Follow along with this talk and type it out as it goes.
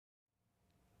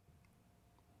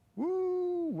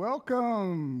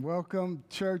Welcome. Welcome,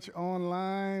 Church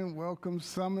Online. Welcome,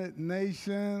 Summit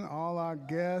Nation, all our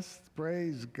guests.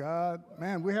 Praise God.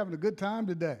 Man, we're having a good time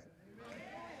today.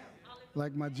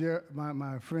 Like my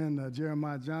friend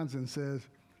Jeremiah Johnson says,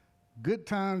 good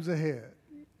times ahead.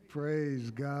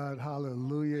 Praise God.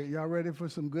 Hallelujah. Y'all ready for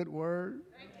some good word?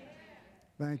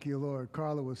 Thank you, Lord.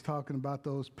 Carla was talking about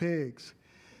those pigs.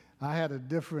 I had a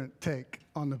different take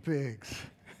on the pigs.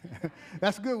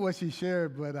 That's good what she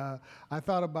shared, but I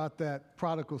thought about that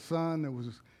prodigal son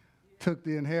that took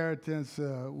the inheritance.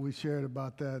 We shared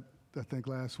about that, I think,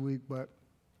 last week. But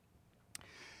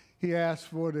he asked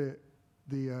for the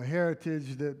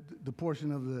heritage, the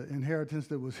portion of the inheritance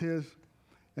that was his,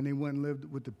 and he went and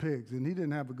lived with the pigs. And he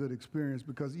didn't have a good experience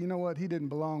because, you know what, he didn't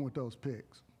belong with those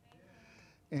pigs.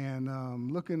 And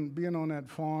being on that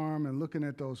farm and looking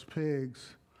at those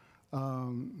pigs.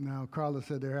 Now, Carla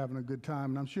said they're having a good time,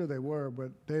 and I'm sure they were,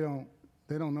 but they don't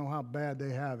know how bad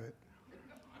they have it.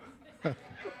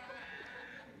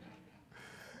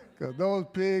 Because those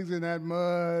pigs in that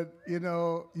mud,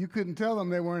 you couldn't tell them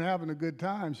they weren't having a good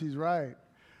time. She's right.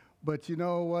 But you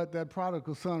know what? That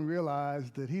prodigal son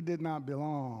realized that he did not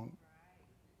belong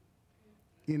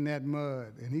in that mud,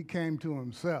 and he came to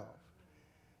himself.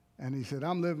 And he said,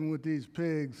 I'm living with these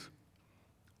pigs,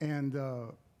 and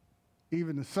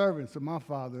even the servants of my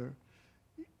father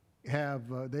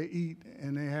they eat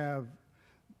and they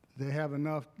have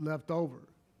enough left over.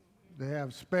 They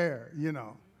have spare,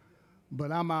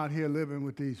 But I'm out here living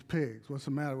with these pigs. What's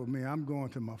the matter with me? I'm going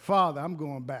to my father. I'm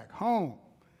going back home.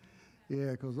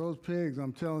 Yeah, because those pigs,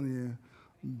 I'm telling you,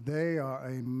 they are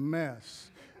a mess.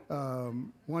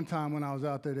 One time when I was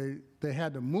out there, they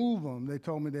had to move them. They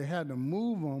told me they had to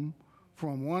move them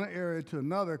from one area to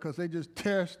another because they just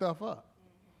tear stuff up.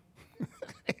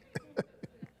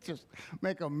 Just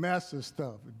make a mess of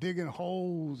stuff, digging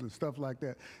holes and stuff like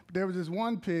that. But there was this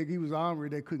one pig, he was ornery,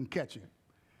 they couldn't catch him.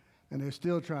 And they're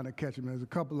still trying to catch him. There's a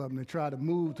couple of them, they tried to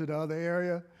move to the other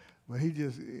area, but he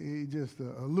just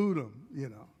eluded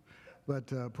them,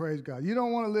 But praise God. You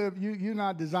don't want to live, you're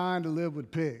not designed to live with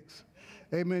pigs.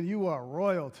 Amen. You are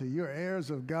royalty. You're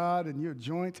heirs of God, and you're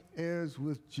joint heirs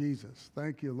with Jesus.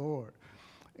 Thank you, Lord.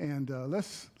 And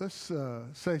let's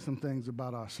say some things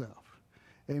about ourselves.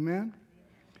 Amen.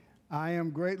 I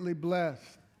am greatly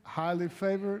blessed, highly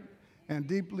favored, and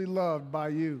deeply loved by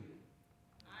you.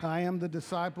 I am the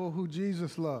disciple who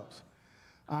Jesus loves.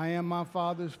 I am my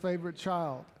Father's favorite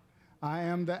child. I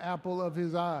am the apple of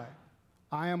his eye.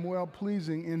 I am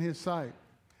well-pleasing in his sight.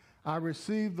 I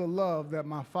receive the love that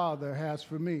my Father has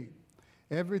for me.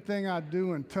 Everything I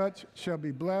do and touch shall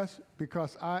be blessed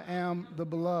because I am the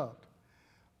beloved.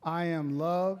 I am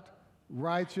loved,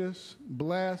 righteous,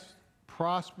 blessed,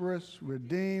 prosperous,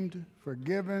 redeemed,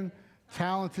 forgiven,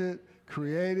 talented,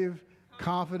 creative,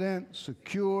 confident,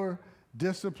 secure,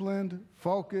 disciplined,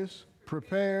 focused,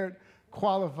 prepared,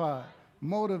 qualified,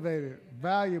 motivated,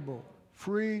 valuable,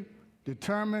 free,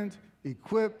 determined,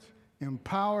 equipped,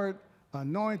 empowered,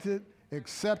 anointed,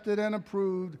 accepted and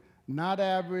approved, not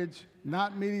average,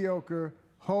 not mediocre,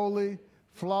 holy,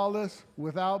 flawless,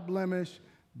 without blemish,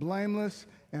 blameless,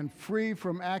 and free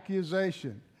from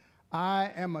accusation.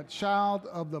 I am a child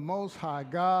of the Most High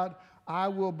God. I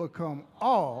will become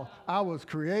all I was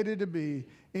created to be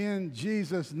in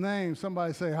Jesus' name.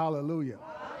 Somebody say hallelujah.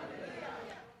 Hallelujah.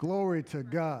 Glory to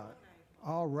God.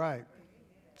 All right.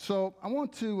 So I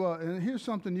want to, and here's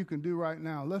something you can do right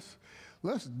now.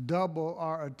 Let's double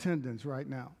our attendance right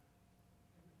now.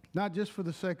 Not just for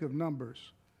the sake of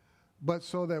numbers, but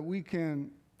so that we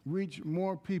can reach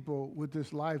more people with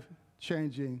this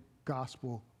life-changing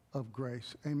gospel of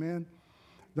grace. Amen?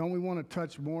 Don't we want to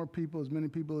touch more people, as many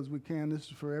people as we can? This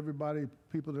is for everybody,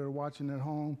 people that are watching at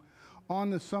home. On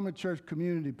the Summit Church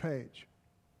community page,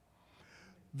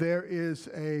 there is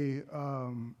a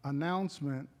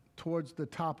announcement towards the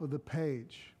top of the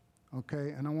page,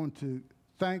 okay? And I want to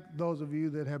thank those of you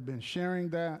that have been sharing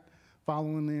that,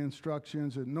 following the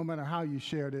instructions, and no matter how you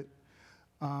shared it,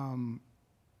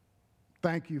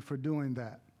 thank you for doing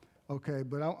that. Okay,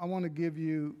 but I want to give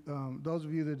you, those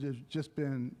of you that have just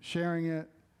been sharing it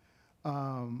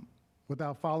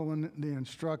without following the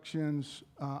instructions,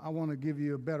 I want to give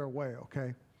you a better way,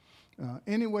 okay?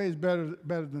 Any way is better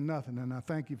than nothing, and I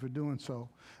thank you for doing so.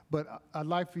 But I'd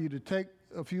like for you to take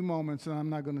a few moments, and I'm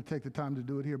not going to take the time to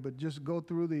do it here, but just go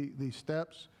through the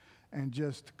steps and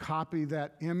just copy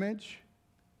that image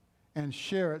and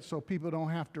share it so people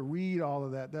don't have to read all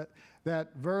of that.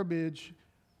 That verbiage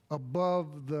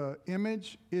above the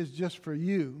image is just for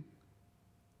you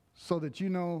so that you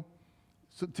know,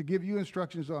 to give you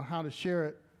instructions on how to share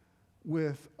it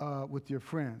with your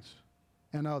friends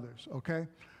and others, okay?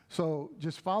 So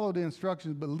just follow the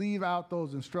instructions, but leave out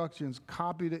those instructions.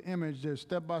 Copy the image. There's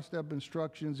step-by-step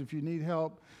instructions. If you need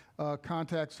help,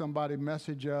 contact somebody,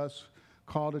 message us,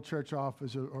 call the church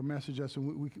office, or message us,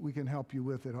 and we can help you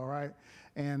with it, all right?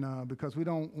 And because we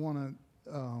don't want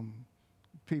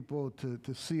people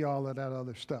to see all of that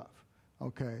other stuff,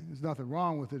 okay? There's nothing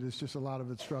wrong with it. It's just a lot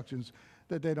of instructions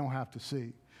that they don't have to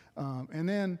see. And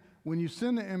then when you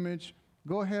send the image,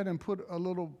 go ahead and put a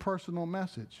little personal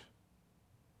message,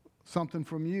 something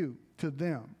from you to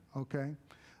them, okay?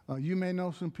 You may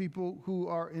know some people who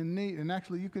are in need, and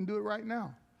actually you can do it right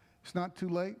now. It's not too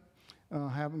late.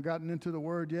 Haven't gotten into the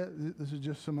word yet. This is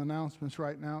just some announcements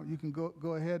right now. You can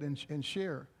go ahead and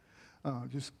share.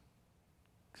 Just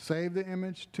save the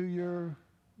image to your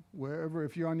wherever.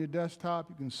 If you're on your desktop,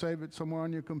 you can save it somewhere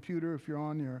on your computer. If you're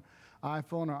on your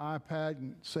iPhone or iPad,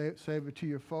 you can save it to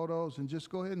your photos, and just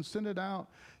go ahead and send it out.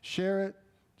 Share it.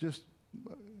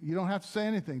 You don't have to say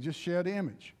anything. Just share the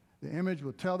image. The image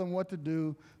will tell them what to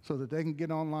do so that they can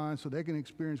get online, so they can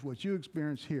experience what you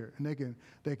experience here, and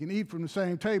they can eat from the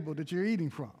same table that you're eating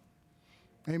from.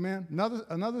 Amen.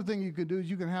 Another thing you can do is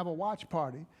you can have a watch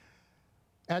party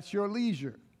at your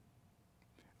leisure.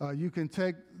 You can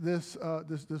take this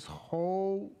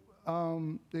whole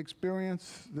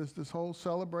experience, this whole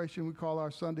celebration. We call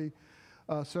our Sunday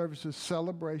services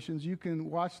celebrations. You can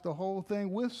watch the whole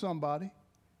thing with somebody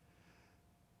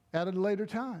at a later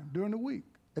time during the week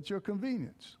at your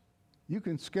convenience. You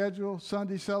can schedule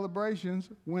Sunday celebrations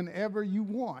whenever you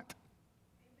want.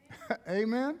 Amen.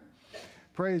 Amen?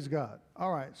 Praise God.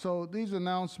 All right, so these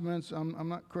announcements, I'm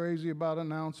not crazy about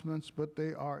announcements, but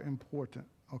they are important,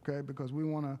 okay, because we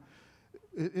want to,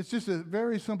 it's just a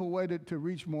very simple way to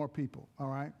reach more people, all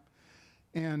right?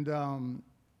 And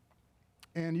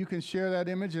you can share that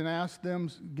image and ask them,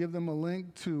 give them a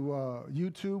link to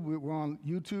YouTube. We're on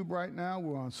YouTube right now.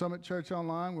 We're on Summit Church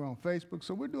Online. We're on Facebook.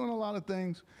 So we're doing a lot of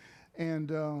things.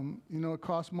 And, it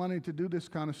costs money to do this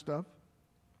kind of stuff.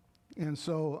 And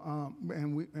so,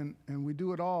 and we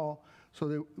do it all so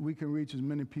that we can reach as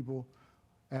many people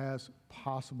as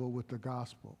possible with the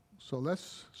gospel. So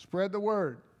let's spread the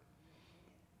word.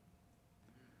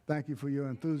 Thank you for your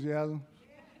enthusiasm.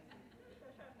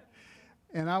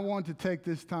 And I want to take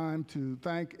this time to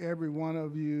thank every one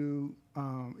of you,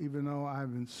 even though I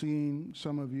haven't seen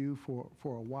some of you for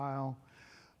a while,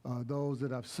 those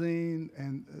that I've seen,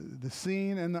 and the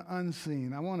seen and the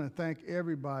unseen. I want to thank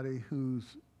everybody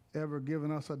who's ever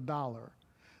given us $1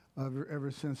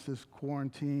 ever since this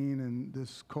quarantine and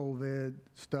this COVID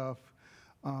stuff.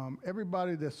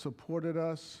 Everybody that supported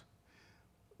us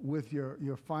with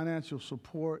your financial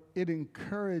support, it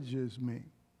encourages me.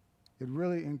 It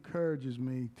really encourages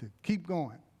me to keep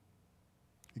going.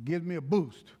 It gives me a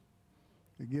boost.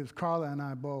 It gives Carla and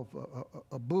I both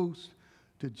a boost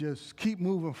to just keep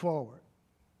moving forward.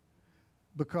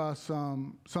 Because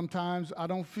sometimes I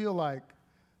don't feel like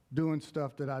doing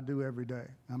stuff that I do every day.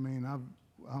 I mean,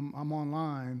 I'm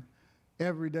online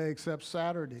every day except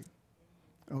Saturday.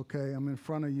 Okay, I'm in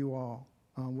front of you all.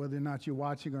 Whether or not you're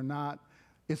watching or not,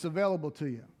 it's available to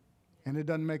you. And it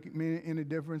doesn't make me any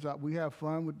difference. We have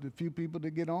fun with the few people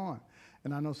that get on.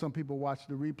 And I know some people watch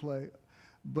the replay.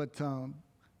 But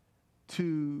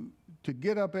to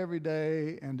get up every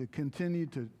day and to continue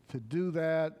to do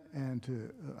that,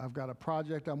 and I've got a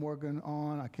project I'm working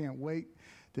on. I can't wait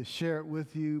to share it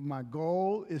with you. My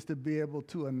goal is to be able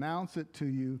to announce it to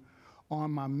you on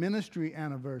my ministry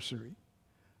anniversary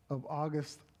of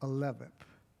August 11th.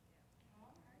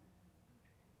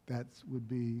 That would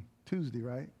be Tuesday,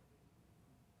 right?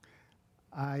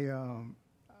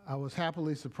 I was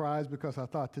happily surprised because I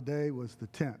thought today was the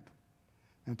 10th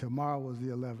and tomorrow was the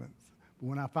 11th. But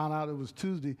when I found out it was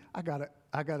Tuesday, I got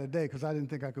a day because I didn't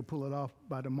think I could pull it off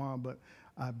by tomorrow, but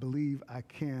I believe I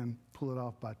can pull it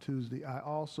off by Tuesday. I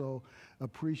also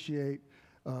appreciate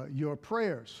your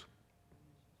prayers.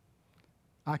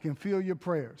 I can feel your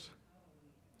prayers.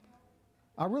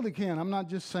 I really can. I'm not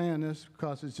just saying this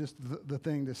because it's just the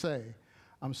thing to say.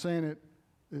 I'm saying it.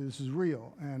 This is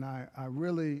real, and I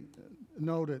really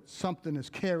know that something is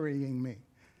carrying me.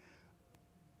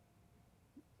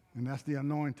 And that's the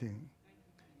anointing.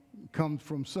 It comes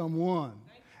from someone,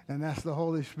 and that's the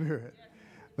Holy Spirit.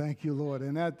 Thank you, Lord.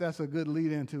 And that's a good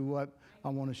lead into what I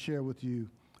want to share with you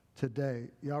today.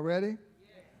 Y'all ready?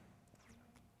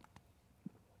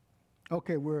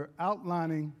 Okay, we're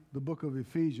outlining the book of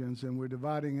Ephesians, and we're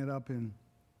dividing it up in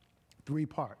 3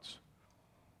 parts.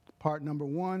 Part number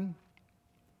 1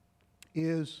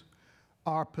 is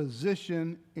our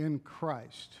position in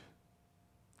Christ.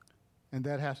 And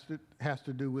that has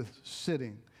to do with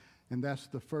sitting. And that's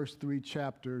the first 3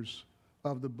 chapters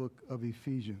of the book of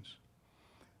Ephesians.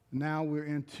 Now we're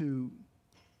into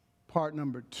part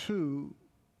number 2,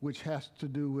 which has to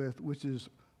do with, which is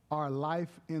our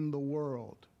life in the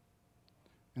world.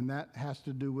 And that has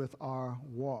to do with our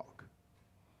walk.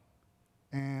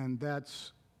 And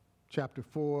that's chapter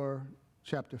 4,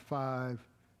 chapter 5,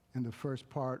 and the first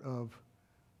part of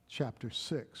chapter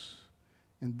 6.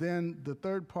 And then the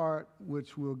third part,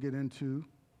 which we'll get into,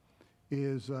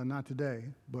 is not today,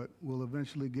 but we'll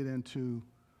eventually get into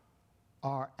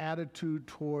our attitude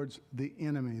towards the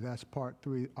enemy. That's part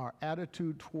 3, our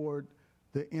attitude toward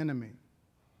the enemy.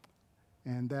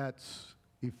 And that's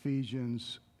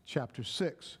Ephesians chapter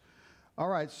 6. All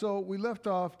right, so we left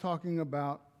off talking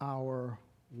about our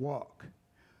walk.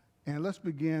 And let's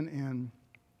begin in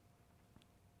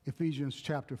Ephesians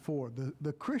chapter 4.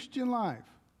 The Christian life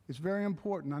is very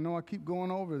important. I know I keep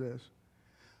going over this,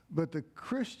 but the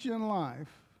Christian life,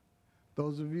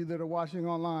 those of you that are watching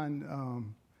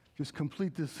online, just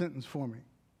complete this sentence for me.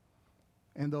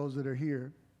 And those that are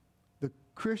here, the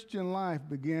Christian life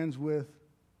begins with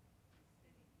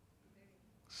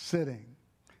sitting.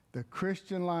 The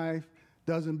Christian life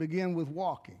doesn't begin with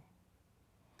walking.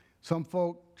 Some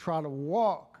folk try to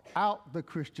walk out the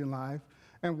Christian life,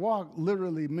 and walk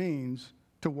literally means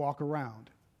to walk around.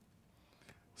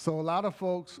 So a lot of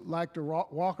folks like to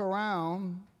walk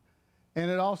around,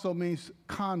 and it also means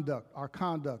conduct, our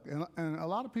conduct. And a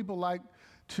lot of people like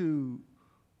to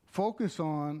focus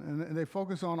on, and they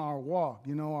focus on our walk.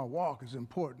 You know, our walk is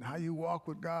important, how you walk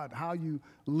with God, how you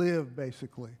live,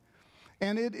 basically.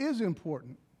 And it is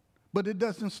important, but it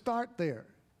doesn't start there.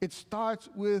 It starts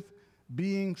with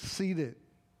being seated.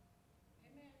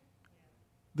 Amen.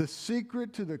 The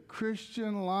secret to the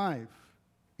Christian life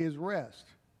is rest.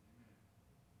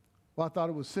 Well, I thought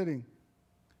it was sitting.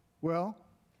 Well,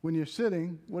 when you're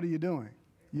sitting, what are you doing?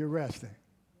 You're resting.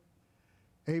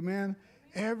 Amen.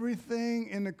 Everything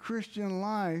in the Christian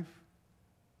life,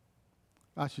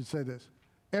 I should say this,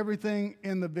 everything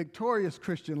in the victorious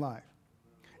Christian life,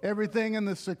 everything in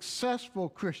the successful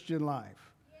Christian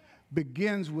life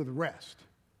begins with rest.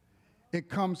 It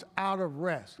comes out of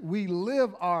rest. We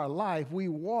live our life, we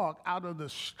walk out of the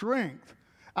strength,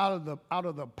 out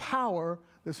of the power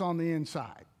that's on the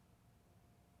inside.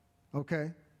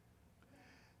 Okay?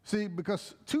 See,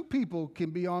 because two people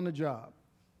can be on the job.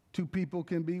 Two people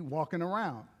can be walking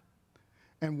around.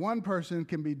 And one person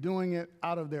can be doing it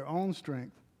out of their own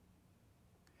strength.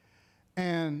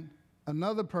 And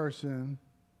another person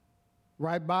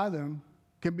right by them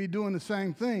can be doing the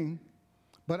same thing,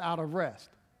 but out of rest.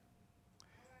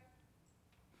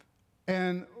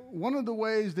 And one of the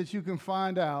ways that you can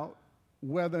find out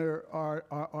whether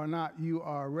or not you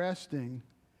are resting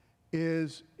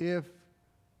is if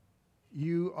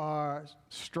you are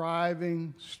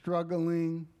striving,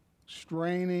 struggling,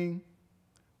 straining,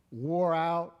 wore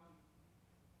out,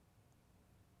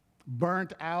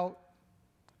 burnt out.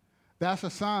 That's a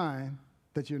sign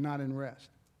that you're not in rest.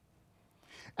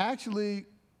 Actually,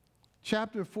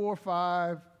 chapter 4,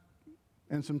 5,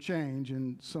 and some change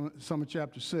in some of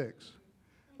chapter 6,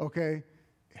 okay,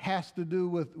 has to do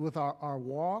with our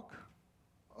walk,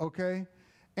 okay?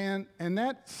 And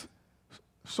that's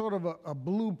sort of a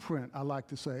blueprint, I like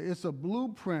to say. It's a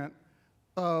blueprint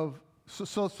of,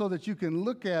 so that you can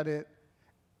look at it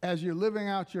as you're living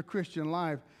out your Christian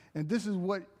life. And this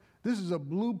is a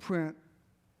blueprint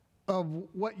of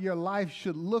what your life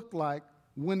should look like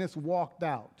when it's walked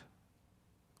out.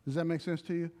 Does that make sense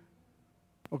to you?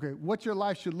 Okay, what your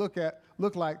life should look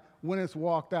like when it's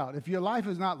walked out. If your life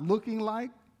is not looking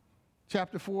like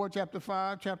chapter 4, chapter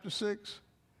 5, chapter 6,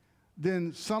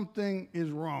 then something is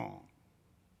wrong.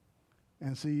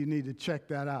 And so you need to check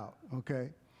that out, okay?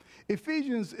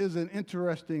 Ephesians is an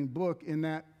interesting book in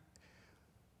that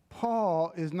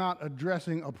Paul is not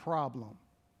addressing a problem.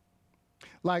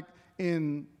 Like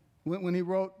when he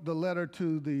wrote the letter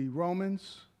to the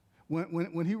Romans,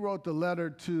 when he wrote the letter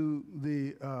to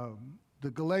the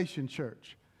Galatian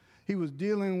church, he was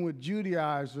dealing with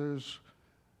Judaizers.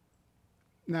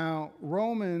 Now,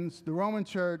 the Roman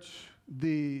church,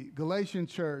 the Galatian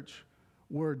church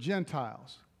were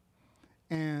Gentiles,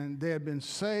 and they had been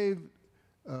saved,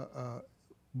 and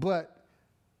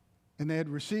they had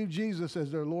received Jesus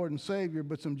as their Lord and Savior,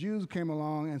 but some Jews came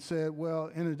along and said,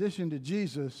 well, in addition to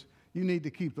Jesus, you need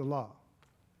to keep the law.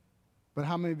 But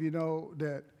how many of you know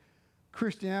that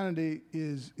Christianity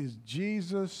is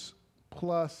Jesus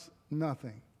plus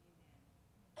nothing?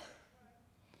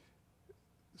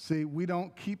 See, we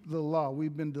don't keep the law.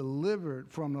 We've been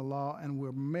delivered from the law, and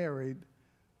we're married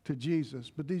to Jesus.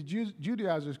 But these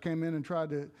Judaizers came in and tried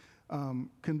to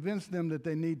convince them that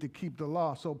they need to keep the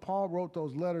law. So Paul wrote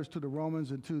those letters to the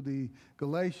Romans and to the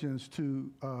Galatians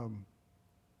to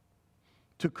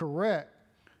to correct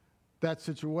that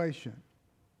situation,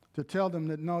 to tell them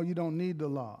that, no, you don't need the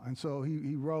law. And so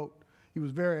he wrote, he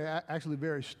was actually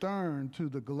very stern to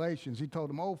the Galatians. He told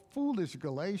them, oh, foolish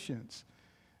Galatians,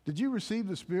 did you receive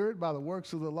the Spirit by the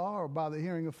works of the law or by the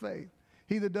hearing of faith?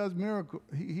 He that does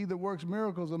he that works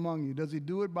miracles among you, does he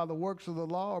do it by the works of the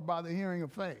law or by the hearing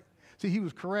of faith? See, he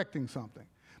was correcting something.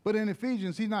 But in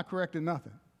Ephesians, he's not correcting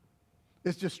nothing.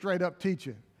 It's just straight up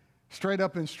teaching, straight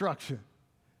up instruction,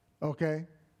 okay?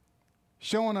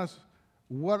 Showing us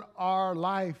what our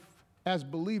life as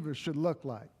believers should look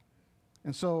like.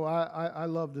 And so I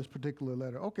love this particular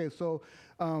letter. Okay, so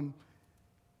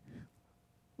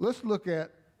let's look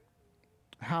at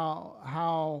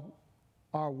how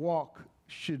our walk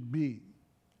should be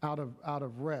out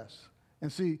of rest.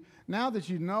 And see, now that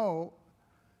you know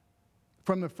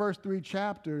from the first 3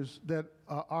 chapters that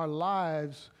our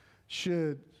lives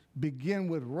should begin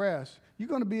with rest, you're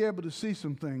going to be able to see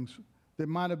some things that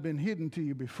might have been hidden to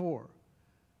you before.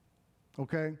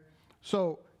 Okay?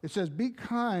 So it says, be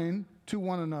kind to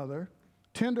one another,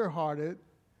 tenderhearted,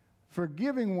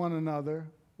 forgiving one another,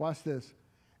 watch this,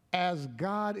 as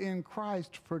God in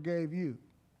Christ forgave you.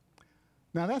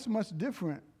 Now that's much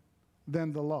different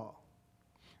than the law.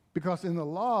 Because in the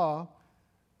law,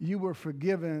 you were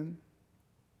forgiven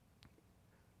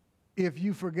if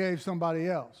you forgave somebody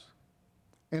else.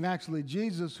 And actually,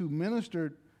 Jesus, who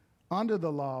ministered under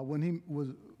the law when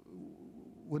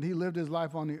he lived his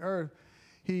life on the earth,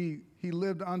 he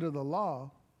lived under the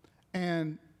law.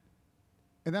 And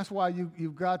that's why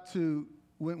you've got to,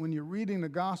 when you're reading the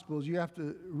Gospels, you have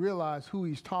to realize who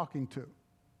he's talking to.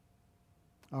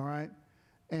 All right?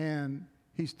 And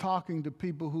he's talking to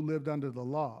people who lived under the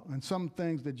law. And some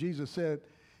things that Jesus said,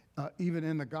 even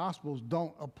in the Gospels,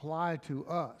 don't apply to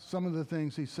us. Some of the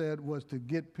things he said was to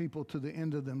get people to the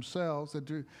end of themselves,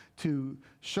 and to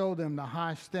show them the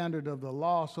high standard of the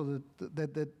law so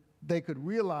that they could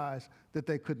realize that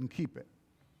they couldn't keep it.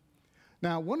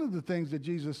 Now, one of the things that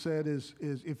Jesus said is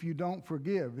if you don't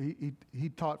forgive, he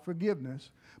taught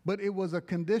forgiveness, but it was a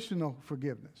conditional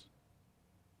forgiveness.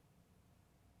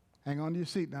 Hang on to your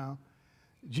seat now.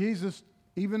 Jesus,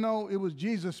 even though it was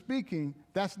Jesus speaking,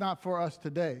 that's not for us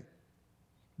today,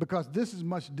 because this is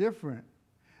much different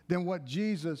than what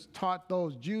Jesus taught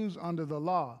those Jews under the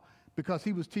law, because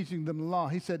he was teaching them the law.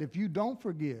 He said, if you don't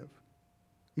forgive,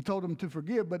 he told them to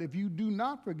forgive, but if you do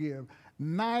not forgive,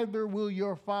 neither will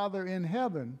your Father in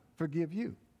heaven forgive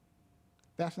you.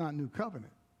 That's not new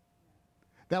covenant.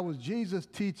 That was Jesus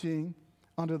teaching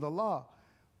under the law.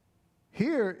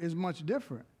 Here is much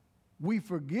different. We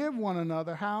forgive one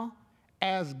another, how?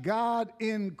 As God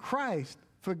in Christ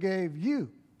forgave you.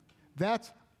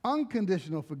 That's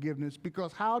unconditional forgiveness,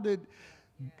 because how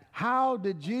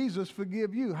did Jesus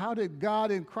forgive you? How did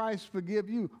God in Christ forgive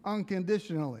you?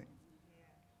 Unconditionally.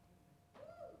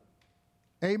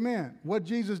 Amen. What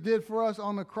Jesus did for us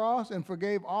on the cross and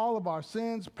forgave all of our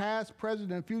sins, past,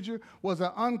 present, and future, was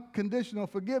an unconditional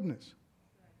forgiveness.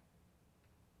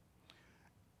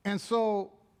 And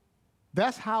so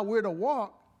that's how we're to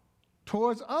walk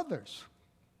towards others.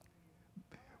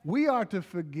 We are to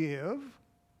forgive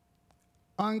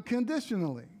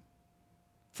unconditionally,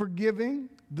 forgiving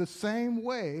the same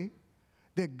way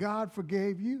that God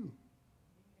forgave you.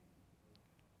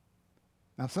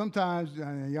 Now, sometimes,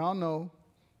 y'all know,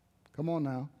 come on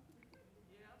now,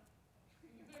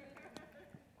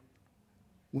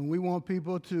 when we want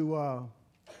people to,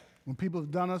 when people have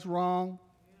done us wrong,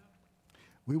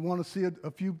 we want to see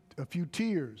a few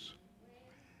tears.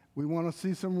 We want to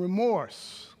see some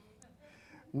remorse.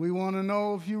 We want to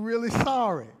know if you're really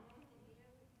sorry.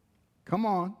 Come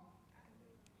on.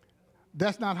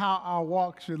 That's not how our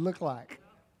walk should look like.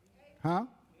 Huh?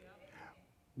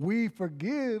 We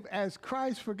forgive as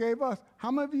Christ forgave us.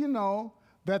 How many of you know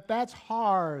that that's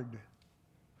hard?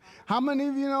 How many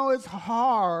of you know it's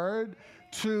hard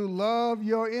to love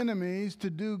your enemies, to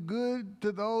do good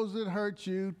to those that hurt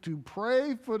you, to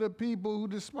pray for the people who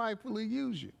despitefully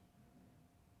use you?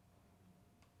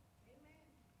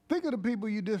 Think of the people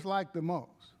you dislike the most.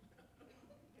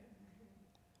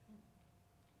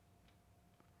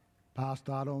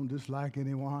 Pastor, I don't dislike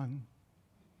anyone.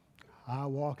 I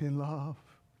walk in love.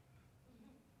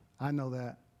 I know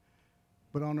that.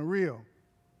 But on the real,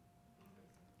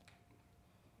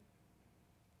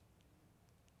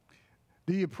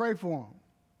 do you pray for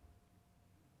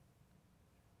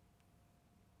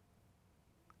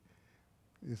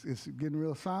them? It's getting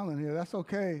real silent here. That's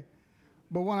okay.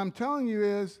 But what I'm telling you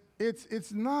is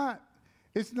it's not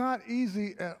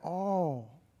easy at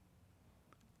all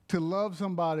to love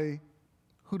somebody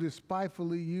who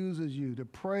despitefully uses you, to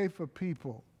pray for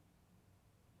people.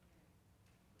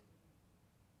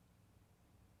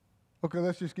 Okay,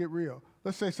 let's just get real.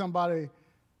 Let's say somebody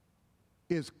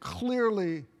is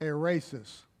clearly a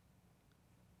racist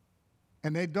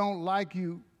and they don't like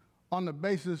you on the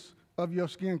basis of your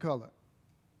skin color.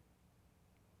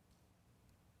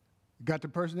 You got the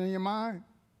person in your mind?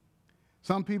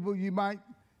 Some people you might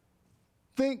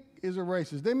think is a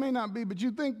racist. They may not be, but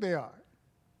you think they are.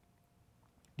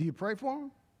 Do you pray for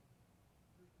them?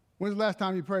 When's the last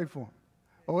time you prayed for them?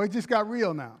 Oh, it just got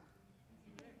real now.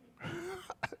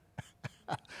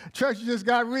 Church just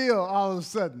got real all of a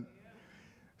sudden.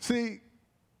 See,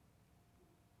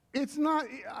 it's not,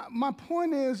 my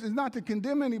point is not to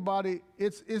condemn anybody.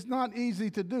 It's not easy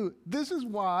to do. This is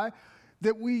why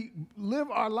that we live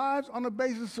our lives on the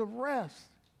basis of rest.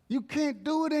 You can't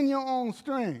do it in your own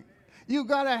strength. You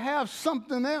got to have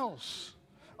something else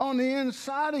on the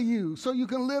inside of you so you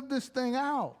can live this thing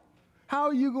out. How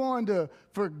are you going to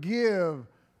forgive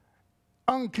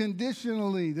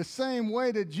unconditionally the same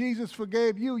way that Jesus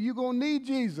forgave you? You're going to need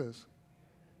Jesus.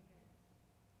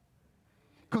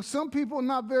 Because some people are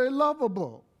not very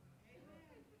lovable.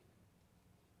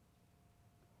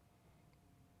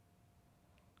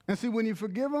 And see, when you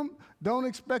forgive them, don't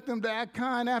expect them to act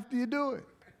kind after you do it.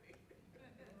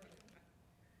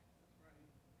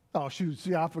 Oh, shoot,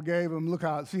 see, I forgave them. Look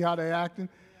how, see how they're acting?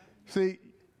 See,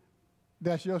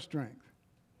 that's your strength.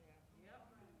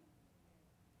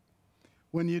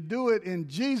 When you do it in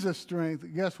Jesus' strength,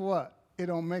 guess what? It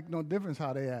don't make no difference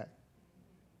how they act.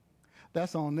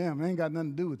 That's on them. It ain't got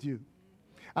nothing to do with you.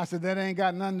 I said, that ain't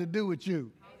got nothing to do with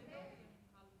you.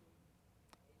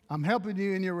 I'm helping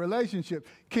you in your relationship.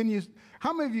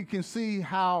 How many of you can see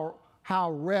how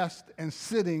rest and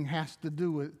sitting has to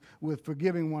do with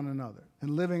forgiving one another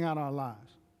and living out our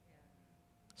lives?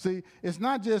 See, it's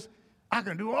not just, I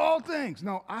can do all things.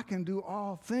 No, I can do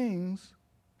all things.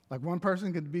 Like one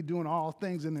person could be doing all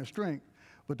things in their strength,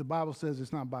 but the Bible says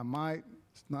it's not by might,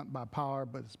 it's not by power,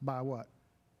 but it's by what?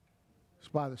 It's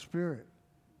by the Spirit.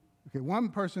 Okay, one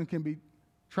person can be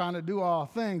trying to do all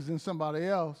things, and somebody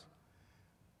else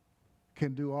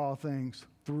can do all things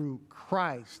through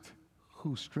Christ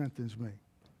who strengthens me.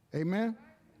 Amen?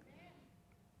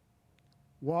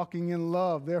 Walking in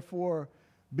love, therefore,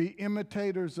 be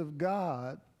imitators of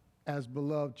God as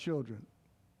beloved children.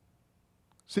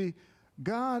 See,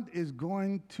 God is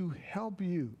going to help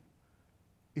you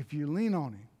if you lean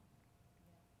on him.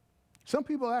 Some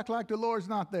people act like the Lord's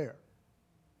not there.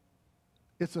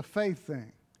 It's a faith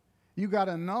thing. You got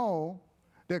to know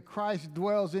that Christ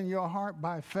dwells in your heart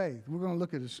by faith. We're going to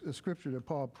look at a scripture that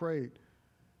Paul prayed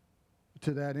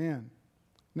to that end.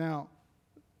 Now,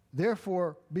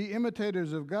 therefore, be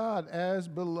imitators of God as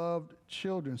beloved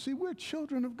children. See, we're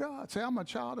children of God. Say, I'm a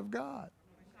child of God.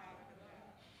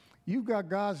 You've got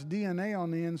God's DNA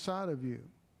on the inside of you.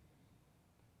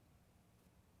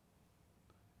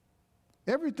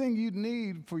 Everything you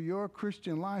need for your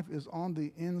Christian life is on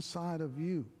the inside of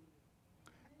you.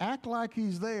 Act like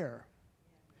he's there.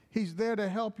 He's there to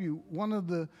help you. One of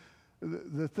the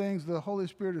things the Holy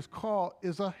Spirit is called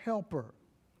is a helper.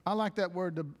 I like that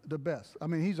word the best. I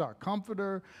mean, he's our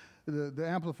comforter. The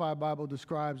Amplified Bible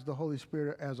describes the Holy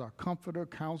Spirit as our comforter,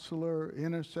 counselor,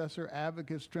 intercessor,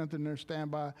 advocate, strengthener,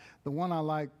 standby. The one I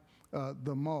like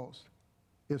the most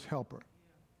is helper.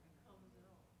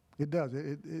 It does.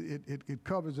 It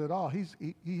covers it all.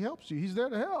 He helps you. He's there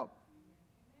to help.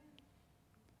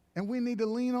 And we need to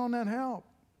lean on that help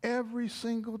every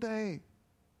single day.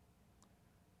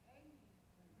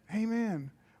 Amen.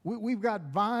 We've got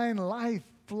vine life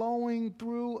flowing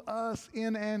through us,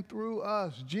 in and through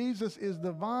us. Jesus is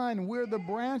the vine. We're the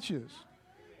branches.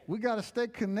 We got to stay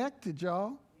connected,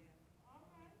 y'all.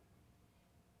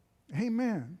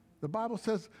 Amen. The Bible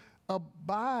says,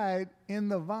 abide in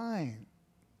the vine.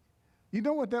 You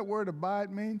know what that word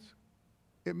abide means?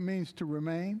 It means to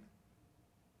remain.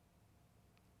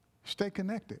 Stay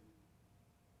connected.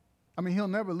 I mean, he'll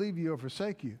never leave you or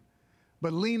forsake you.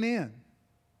 But lean in.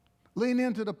 Lean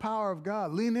into the power of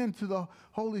God. Lean into the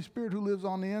Holy Spirit who lives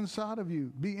on the inside of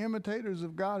you. Be imitators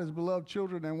of God as beloved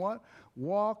children. And what?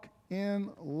 Walk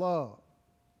in love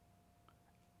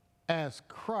as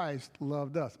Christ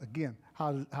loved us. Again,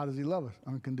 how does he love us?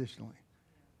 Unconditionally.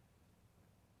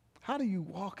 How do you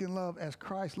walk in love as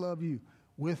Christ loved you?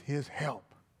 With his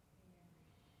help.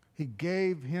 He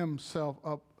gave himself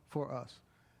up for us,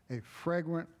 a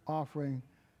fragrant offering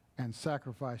and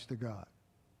sacrifice to God.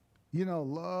 You know,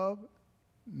 love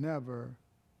never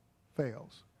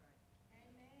fails.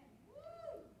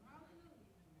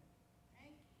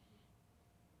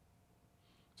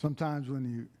 Sometimes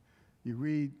when you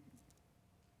read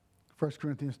 1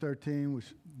 Corinthians 13,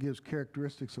 which gives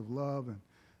characteristics of love, and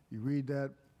you read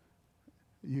that,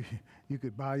 you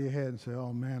could bow your head and say,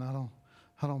 oh man,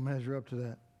 I don't measure up to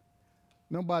that.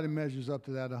 Nobody measures up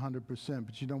to that 100%.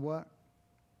 But you know what?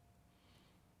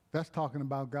 That's talking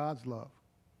about God's love.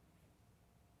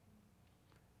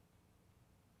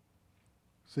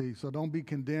 See, so don't be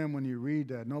condemned when you read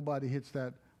that. Nobody hits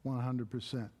that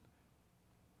 100%.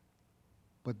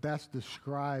 But that's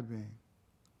describing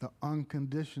the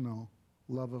unconditional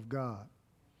love of God.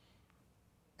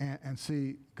 And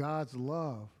see, God's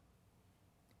love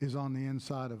is on the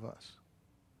inside of us.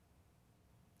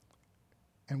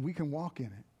 And we can walk in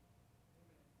it.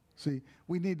 See,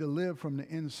 we need to live from the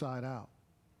inside out.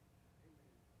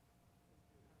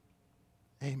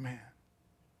 Amen.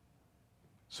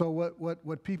 So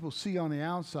what people see on the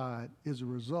outside is a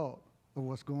result of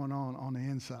what's going on the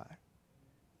inside.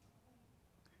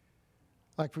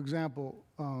 Like, for example,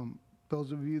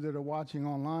 those of you that are watching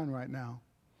online right now,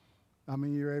 I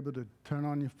mean, you're able to turn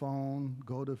on your phone,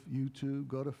 go to YouTube,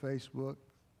 go to Facebook,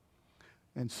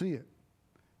 and see it.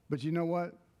 But you know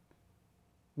what?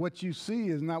 What you see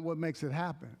is not what makes it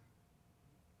happen.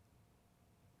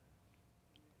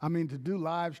 I mean, to do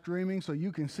live streaming so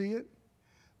you can see it,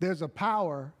 there's a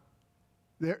power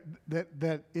there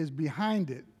that is behind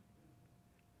it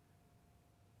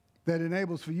that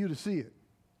enables for you to see it.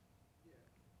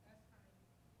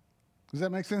 Does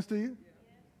that make sense to you?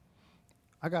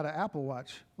 I got an Apple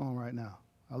Watch on right now.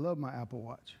 I love my Apple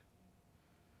Watch.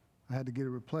 I had to get it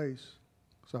replaced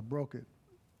because I broke it.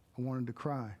 I wanted to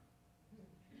cry.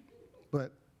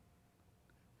 But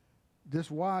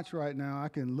this watch right now, I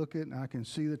can look at it and I can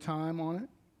see the time on it.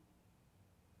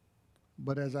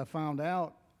 But as I found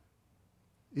out,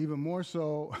 even more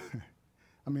so,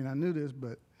 I mean, I knew this,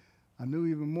 but I knew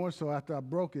even more so after I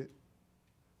broke it,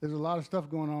 there's a lot of stuff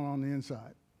going on the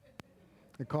inside.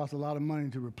 It costs a lot of money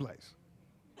to replace.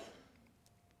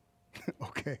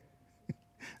 Okay.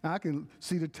 Now I can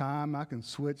see the time, I can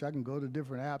switch, I can go to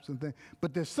different apps and things,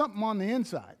 but there's something on the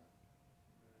inside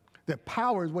that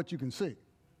powers what you can see.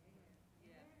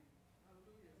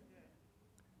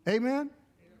 Amen?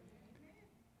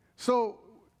 So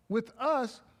with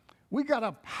us, we got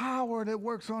a power that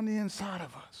works on the inside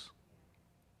of us.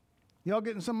 Y'all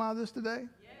getting some out of this today?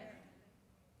 Yes.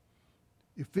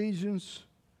 Ephesians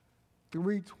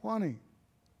 3:20.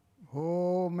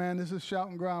 Oh man, this is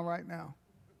shouting ground right now.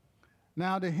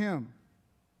 Now to him.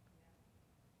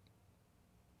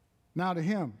 Now to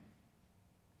him.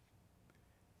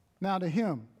 Now to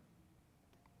him.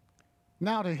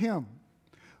 Now to him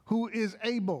who is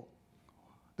able.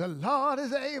 The Lord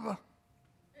is able.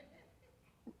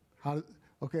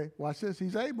 Okay, watch this.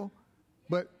 He's able.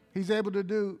 But he's able to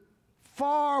do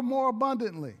far more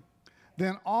abundantly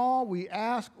than all we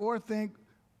ask or think.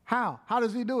 How? How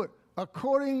does he do it?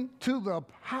 According to the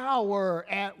power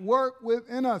at work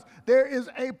within us. There is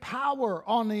a power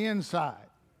on the inside.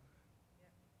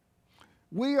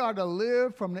 We are to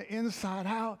live from the inside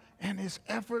out, and it's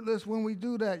effortless when we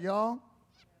do that, y'all.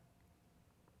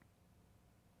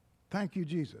 Thank you,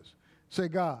 Jesus. Say,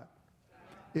 God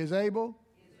is able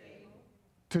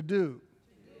to do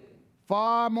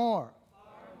far more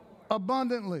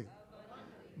abundantly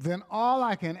than all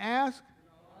I can ask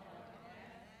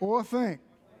or think.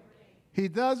 He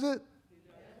does it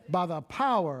by the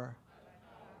power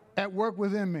at work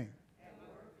within me.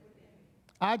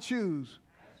 I choose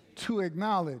to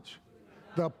acknowledge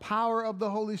the power of the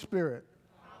Holy Spirit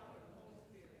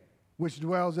which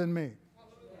dwells in me.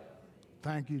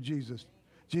 Thank you, Jesus.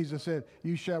 Jesus said,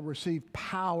 you shall receive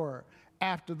power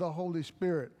after the Holy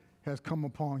Spirit has come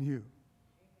upon you.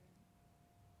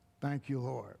 Thank you,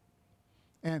 Lord.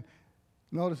 And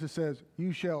notice it says,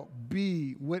 you shall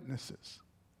be witnesses.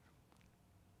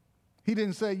 He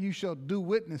didn't say you shall do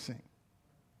witnessing.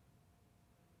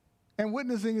 And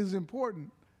witnessing is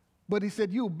important, but he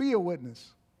said you'll be a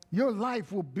witness. Your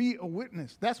life will be a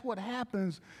witness. That's what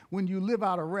happens when you live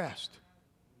out of rest.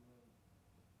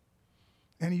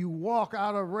 And you walk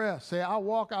out of rest. Say, I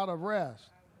walk out of rest.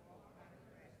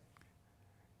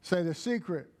 Say, the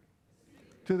secret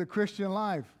to the Christian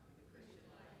life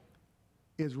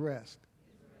is rest.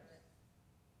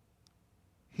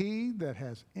 He that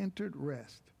has entered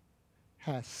rest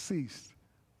has ceased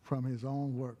from his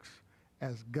own works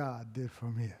as God did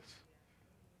from his.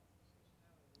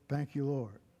 Thank you,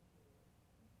 Lord.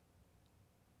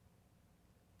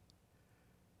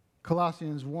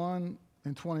 Colossians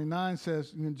 1:29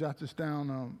 says, you can jot this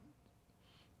down.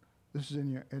 This is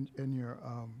in your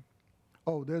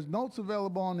there's notes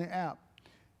available on the app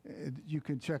you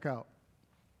can check out.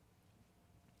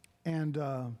 And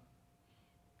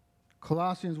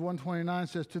Colossians 1:29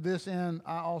 says, to this end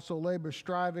I also labor,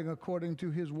 striving according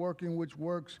to his working which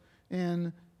works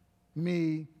in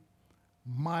me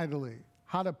mightily.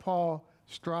 How did Paul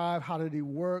strive? How did he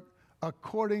work?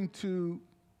 According to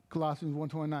Colossians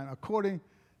 1:29, according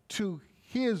to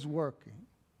his working.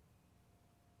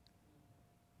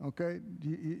 Okay?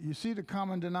 You see the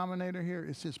common denominator here?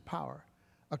 It's his power.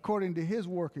 According to his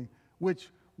working, which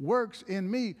works in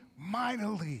me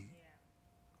mightily.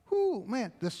 Whoo,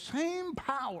 man, the same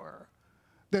power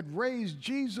that raised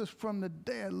Jesus from the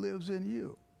dead lives in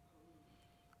you.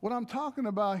 What I'm talking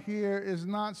about here is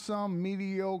not some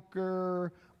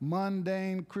mediocre,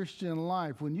 mundane Christian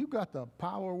life. When you got the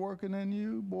power working in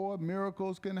you, boy,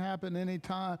 miracles can happen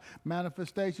anytime.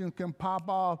 Manifestations can pop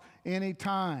off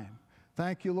anytime.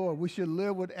 Thank you, Lord. We should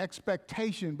live with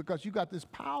expectation because you got this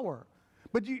power.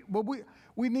 But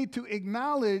we need to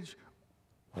acknowledge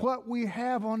what we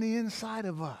have on the inside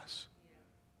of us.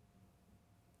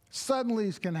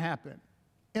 Suddenlies can happen.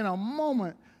 In a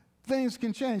moment, things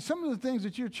can change. Some of the things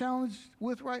that you're challenged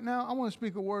with right now, I want to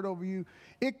speak a word over you.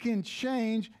 It can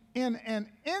change in an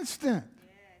instant.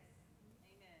 Yes.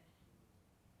 Amen.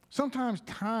 Sometimes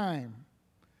time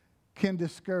can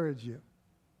discourage you.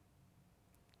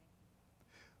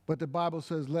 But the Bible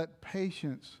says, let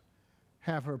patience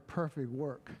have her perfect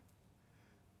work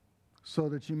so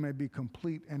that you may be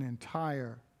complete and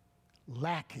entire,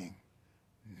 lacking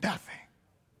nothing.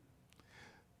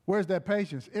 Where's that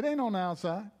patience? It ain't on the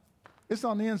outside. It's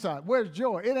on the inside. Where's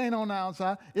joy? It ain't on the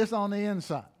outside. It's on the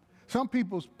inside. Some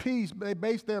people's peace, they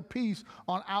base their peace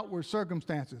on outward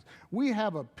circumstances. We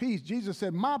have a peace. Jesus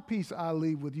said, my peace I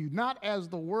leave with you, not as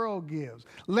the world gives.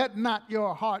 Let not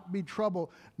your heart be troubled,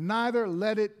 neither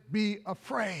let it be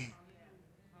afraid.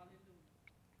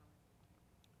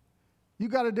 You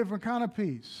got a different kind of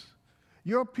peace.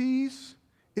 Your peace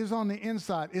is on the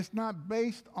inside. It's not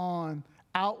based on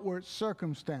outward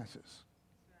circumstances.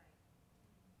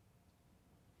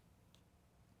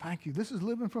 Thank you. This is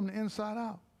living from the inside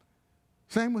out.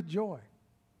 Same with joy.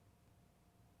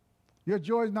 Your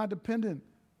joy is not dependent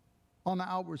on the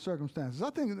outward circumstances. I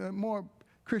think that more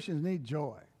Christians need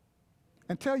joy.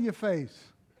 And tell your face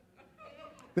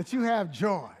that you have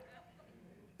joy.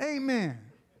 Amen.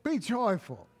 Be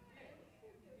joyful.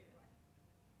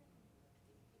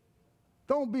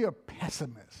 Don't be a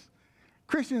pessimist.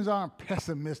 Christians aren't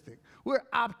pessimistic. We're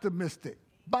optimistic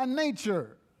by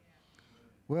nature.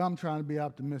 Well, I'm trying to be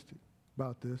optimistic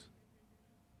about this.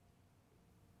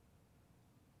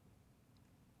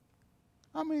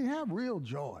 I mean, have real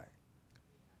joy.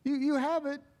 You have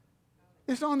it.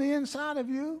 It's on the inside of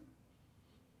you.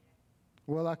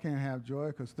 Well, I can't have joy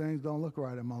because things don't look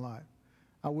right in my life.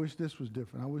 I wish this was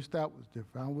different. I wish that was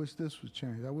different. I wish this was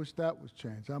changed. I wish that was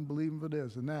changed. I'm believing for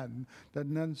this and that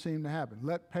doesn't seem to happen.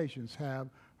 Let patience have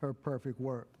her perfect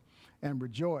work. And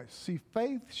rejoice. See,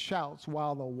 faith shouts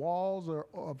while the walls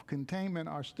of containment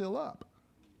are still up.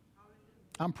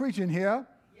 I'm preaching here.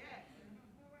 Yes.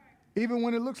 Even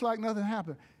when it looks like nothing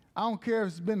happened. I don't care if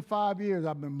it's been 5 years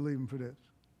I've been believing for this.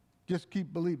 Just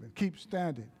keep believing. Keep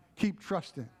standing. Keep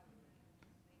trusting.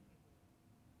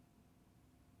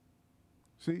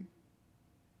 See?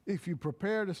 If you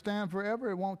prepare to stand forever,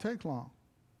 it won't take long.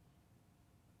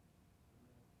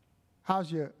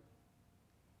 How's your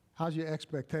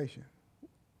expectation?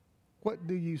 What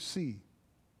do you see?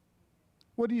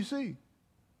 What do you see?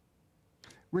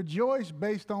 Rejoice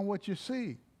based on what you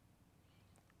see.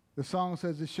 The song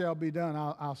says, it shall be done.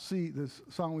 I'll see this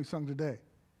song we sung today.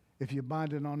 If you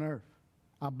bind it on earth,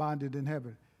 I'll bind it in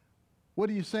heaven. What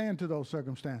are you saying to those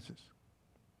circumstances?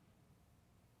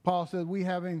 Paul says, we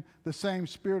having the same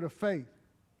spirit of faith.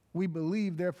 We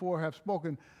believe, therefore have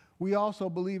spoken. We also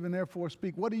believe and therefore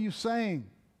speak. What are you saying?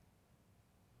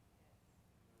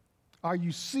 Are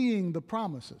you seeing the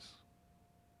promises?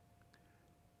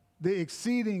 The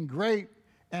exceeding great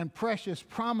and precious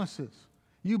promises.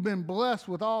 You've been blessed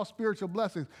with all spiritual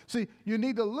blessings. See, you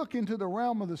need to look into the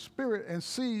realm of the spirit and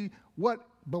see what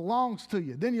belongs to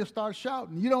you. Then you'll start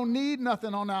shouting. You don't need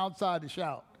nothing on the outside to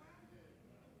shout.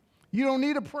 You don't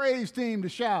need a praise team to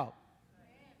shout.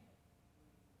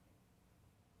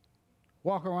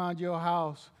 Walk around your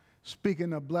house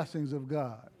speaking the blessings of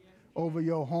God over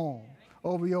your home,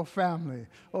 over your family,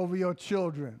 over your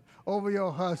children, over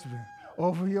your husband,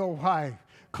 over your wife.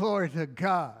 Glory to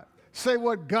God. Say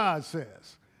what God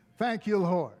says. Thank you,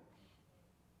 Lord.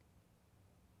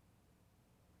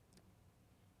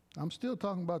 I'm still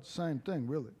talking about the same thing,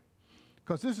 really.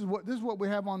 Because this is what we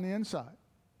have on the inside.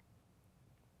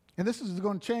 And this is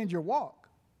going to change your walk.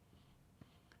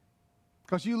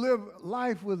 Because you live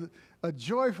life with a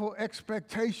joyful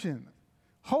expectation.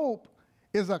 Hope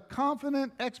is a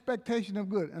confident expectation of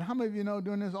good. And how many of you know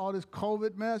during all this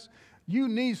COVID mess, you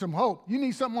need some hope. You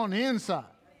need something on the inside.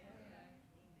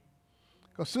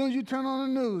 As soon as you turn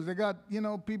on the news, they got,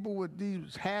 people with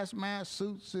these hazmat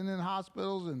suits and in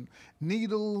hospitals and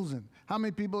needles and how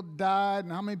many people died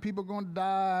and how many people are going to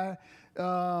die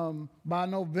by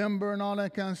November and all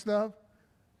that kind of stuff.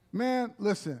 Man,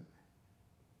 listen,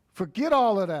 forget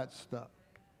all of that stuff.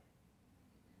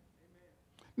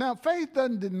 Now, faith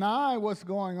doesn't deny what's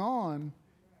going on.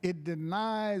 It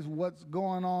denies what's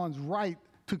going on's right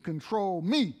to control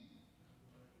me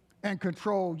and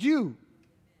control you.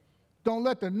 Don't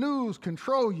let the news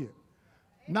control you.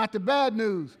 Not the bad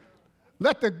news.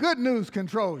 Let the good news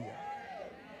control you.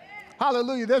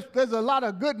 Hallelujah. There's a lot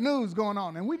of good news going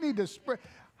on, and we need to spread.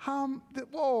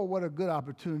 What a good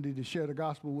opportunity to share the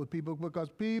gospel with people, because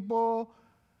people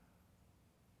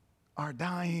are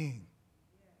dying.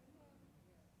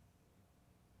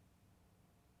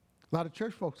 A lot of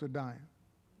church folks are dying.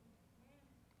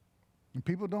 And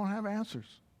people don't have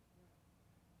answers.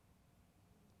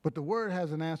 But the word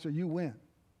has an answer. You win.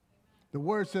 The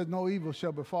word says no evil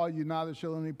shall befall you, neither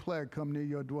shall any plague come near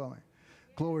your dwelling.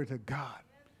 Glory to God.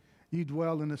 You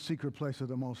dwell in the secret place of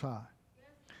the Most High.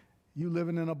 You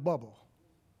living in a bubble.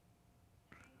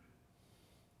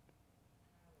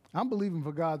 I'm believing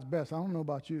for God's best. I don't know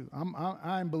about you.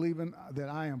 I'm believing that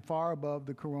I am far above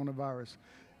the coronavirus.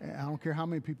 And I don't care how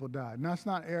many people died. And that's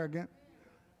not arrogant.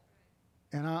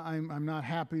 And I'm not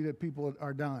happy that people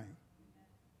are dying.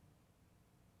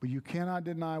 But you cannot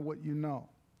deny what you know.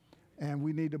 And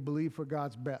we need to believe for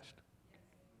God's best.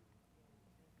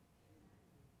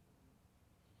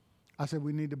 I said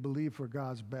we need to believe for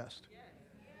God's best.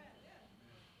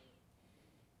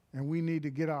 And we need to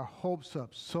get our hopes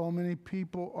up. So many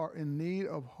people are in need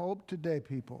of hope today,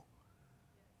 people.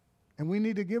 And we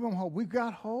need to give them hope. We've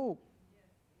got hope.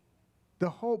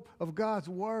 The hope of God's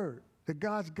word, that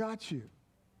God's got you.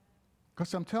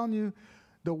 Because I'm telling you,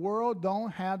 the world don't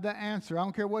have the answer. I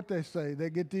don't care what they say.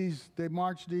 They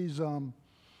march these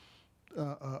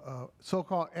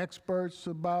so-called experts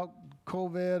about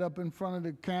COVID up in front of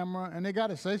the camera, and they got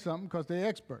to say something because they're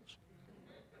experts.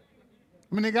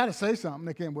 I mean, they got to say something.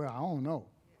 They can't, I don't know.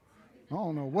 I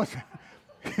don't know what's,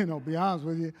 be honest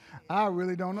with you. I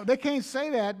really don't know. They can't say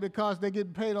that because they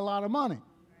get paid a lot of money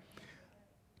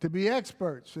to be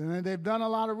experts, and they've done a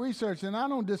lot of research, and I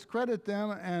don't discredit them,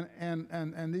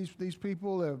 and these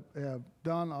people have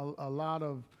done a lot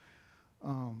of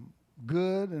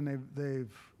good, and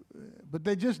but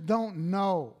they just don't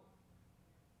know.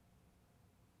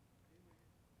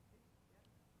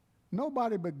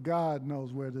 Nobody but God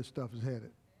knows where this stuff is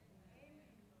headed.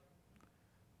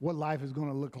 What life is going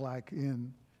to look like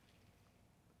in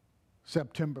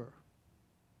September,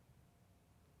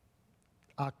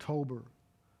 October,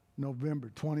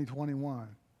 November 2021.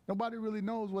 Nobody really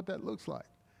knows what that looks like.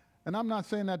 And I'm not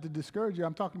saying that to discourage you.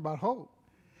 I'm talking about hope.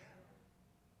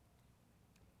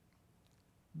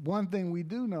 One thing we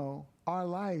do know, our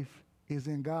life is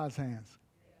in God's hands.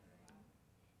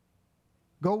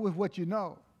 Go with what you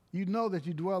know. You know that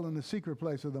you dwell in the secret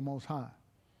place of the Most High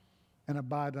and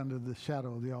abide under the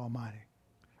shadow of the Almighty.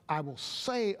 I will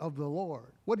say of the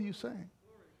Lord. What are you saying?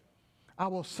 I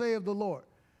will say of the Lord,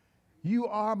 you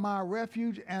are my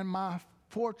refuge and my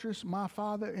fortress, my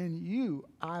Father, in you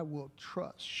I will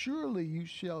trust. Surely you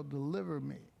shall deliver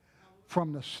me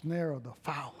from the snare of the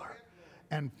fowler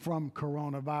and from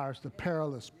coronavirus, the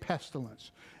perilous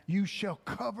pestilence. You shall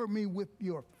cover me with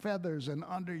your feathers, and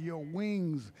under your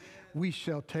wings we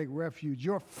shall take refuge.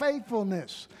 Your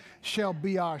faithfulness shall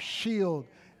be our shield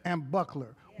and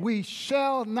buckler. We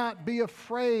shall not be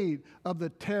afraid of the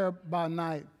terror by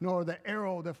night, nor the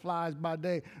arrow that flies by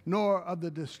day, nor of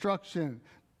the destruction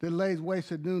that lays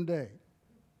waste at noonday.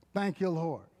 Thank you,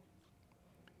 Lord.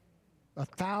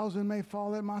 1,000 may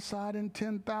fall at my side and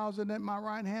 10,000 at my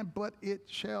right hand, but it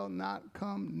shall not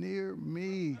come near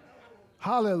me.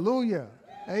 Hallelujah.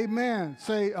 Amen.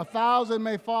 Say, 1,000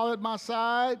 may fall at my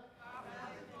side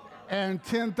and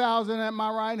 10,000 at my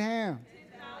right hand,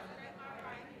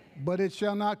 but it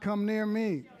shall not come near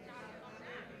me,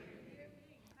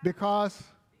 because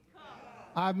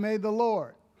I've made the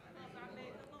Lord,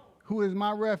 who is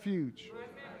my refuge,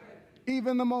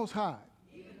 even the Most High,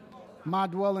 my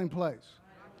dwelling place.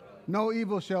 No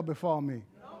evil shall befall me,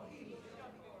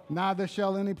 neither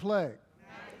shall any plague,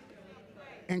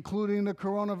 including the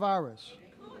coronavirus,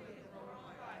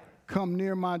 come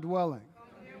near my dwelling.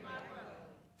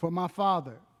 For my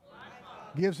Father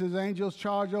gives his angels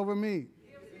charge over me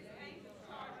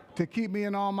to keep me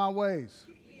in all my ways.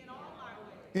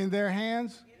 In their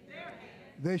hands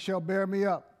they shall bear me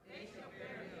up,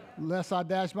 lest I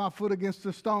dash my foot against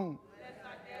a stone.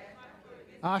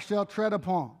 I shall tread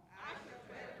upon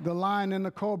the lion and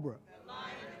the cobra,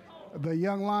 the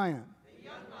young lion,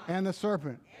 and the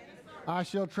serpent. I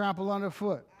shall trample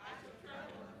underfoot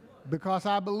because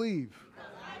I believe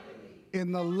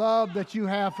in the love that you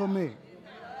have for me.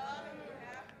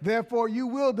 Therefore, you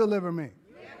will deliver me.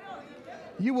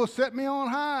 You will set me on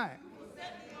high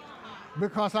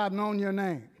because I've known your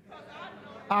name.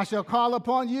 I shall call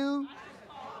upon you,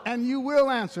 and you will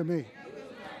answer me.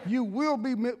 You will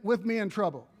be with me in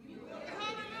trouble.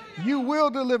 You will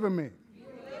deliver me.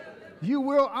 You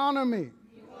will honor me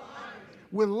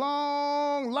with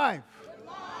long life.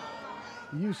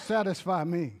 You satisfy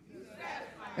me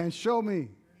and show me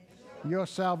your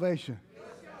salvation,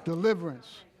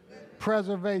 deliverance,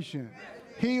 preservation,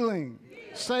 healing,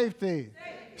 safety,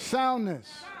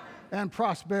 soundness, and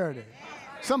prosperity.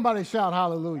 Somebody shout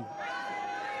hallelujah.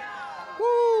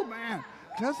 Woo, man.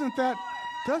 Doesn't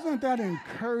that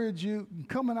encourage you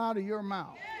coming out of your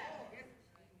mouth?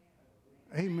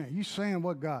 Amen. You saying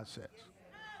what God says.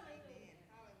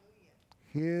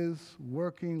 His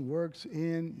working works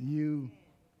in you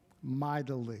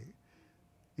mightily.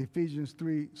 Ephesians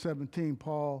 3:17,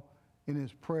 Paul, in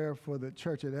his prayer for the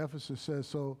church at Ephesus, says,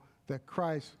 so that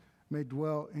Christ may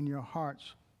dwell in your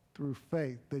hearts through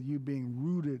faith, that you being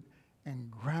rooted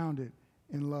and grounded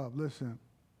in love. Listen,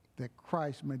 that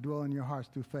Christ may dwell in your hearts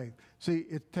through faith. See,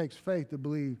 it takes faith to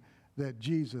believe that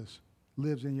Jesus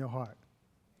lives in your heart.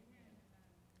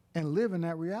 And live in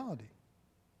that reality.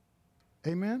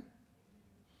 Amen?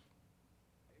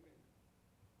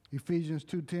 Ephesians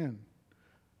 2:10.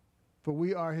 For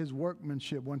we are his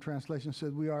workmanship. One translation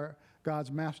says we are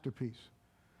God's masterpiece.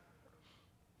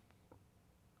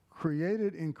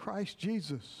 Created in Christ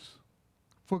Jesus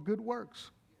for good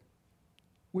works,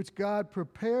 which God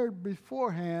prepared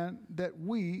beforehand that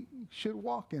we should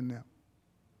walk in them.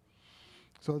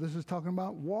 So this is talking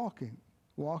about walking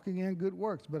in good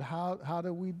works. But how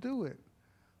do we do it?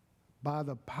 By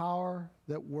the power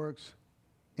that works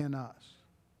in us.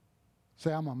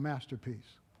 Say, I'm a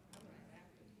masterpiece.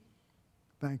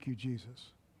 Thank you,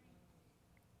 Jesus.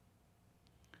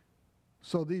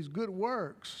 So these good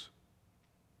works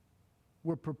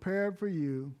were prepared for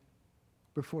you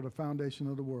before the foundation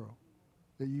of the world,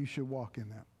 that you should walk in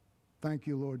them. Thank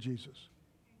you, Lord Jesus.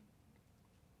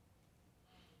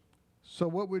 So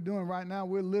what we're doing right now,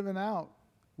 we're living out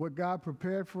what God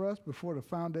prepared for us before the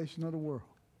foundation of the world.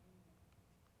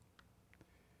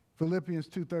 Philippians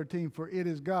 2:13, for it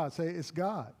is God. Say, it's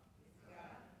God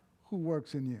who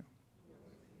works in you.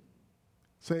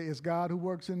 Say, it's God who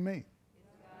works in me.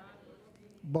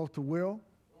 Both to will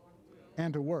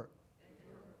and to work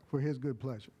for his good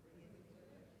pleasure.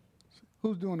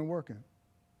 Who's doing the working?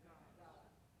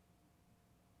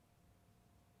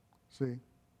 See?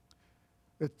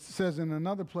 It says in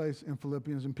another place in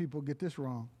Philippians, and people get this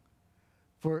wrong,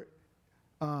 for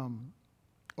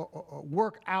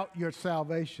work out your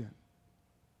salvation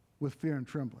with fear and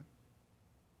trembling.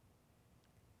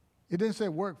 It didn't say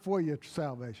work for your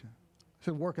salvation. It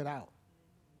said work it out.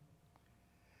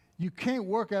 You can't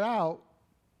work it out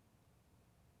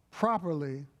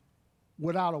properly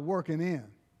without a working in.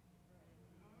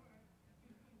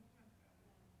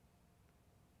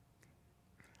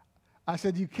 I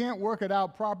said you can't work it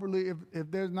out properly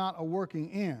if there's not a working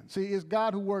in. See, it's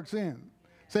God who works in.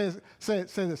 Say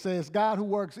it's God who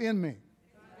works in me.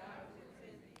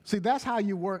 See, that's how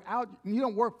you work out. You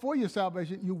don't work for your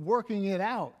salvation. You're working it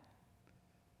out.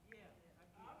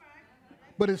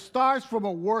 But it starts from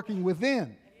a working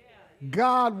within.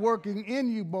 God working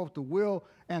in you both to will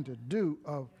and to do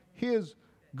of his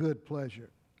good pleasure.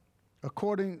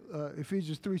 According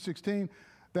Ephesians 3:16,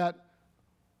 that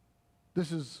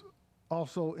this is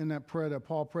also in that prayer that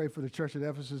Paul prayed for the church at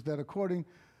Ephesus, that according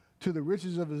to the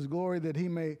riches of his glory, that he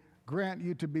may grant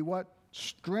you to be what?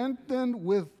 Strengthened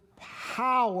with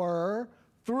power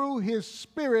through his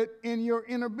spirit in your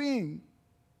inner being.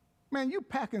 Man, you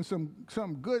packing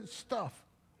some good stuff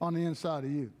on the inside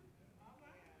of you.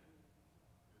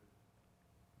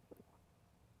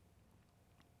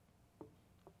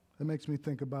 It makes me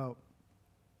think about,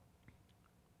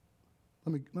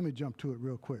 let me jump to it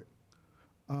real quick.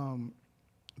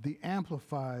 The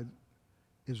Amplified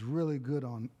is really good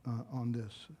on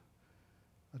this.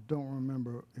 I don't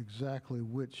remember exactly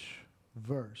which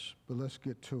verse, but let's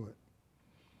get to it.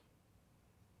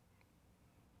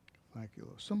 Thank you,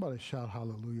 Lord. Somebody shout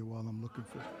hallelujah while I'm looking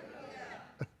for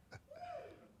it.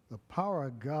 The power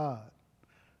of God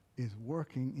is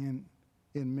working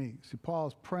in me. See,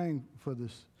 Paul's praying for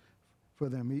this, for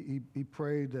them. He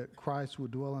prayed that Christ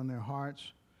would dwell in their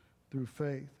hearts through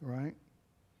faith, right?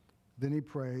 Then he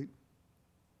prayed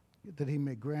that he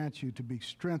may grant you to be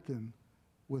strengthened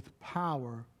with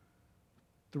power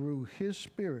through his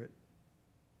spirit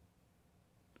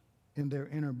in their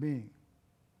inner being.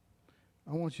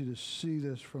 I want you to see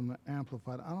this from the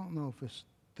Amplified. I don't know if it's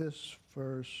this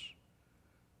verse.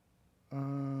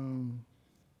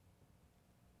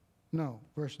 No,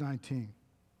 verse 19.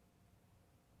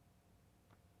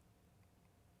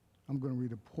 I'm going to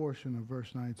read a portion of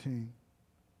verse 19.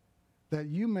 That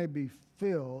you may be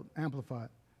filled, Amplified,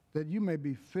 that you may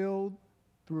be filled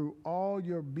through all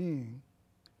your being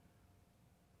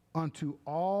unto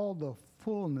all the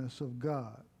fullness of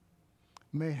God,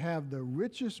 may have the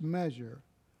richest measure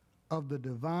of the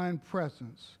divine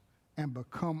presence and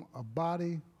become a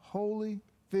body wholly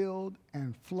filled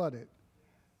and flooded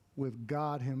with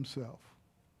God himself.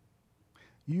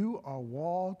 You are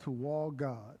wall-to-wall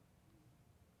God.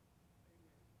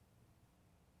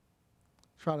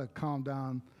 Try to calm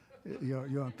down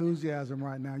your enthusiasm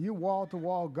right now. You're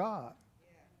wall-to-wall God.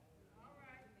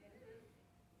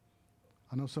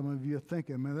 I know some of you are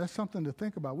thinking, man, that's something to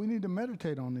think about. We need to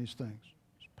meditate on these things.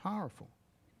 It's powerful.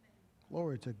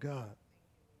 Glory to God.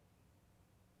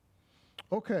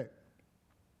 Okay.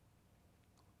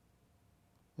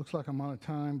 Looks like I'm out of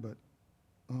time, but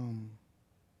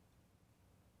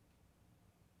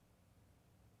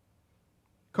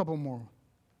couple more.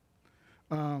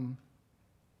 1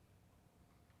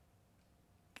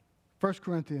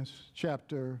 Corinthians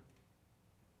chapter,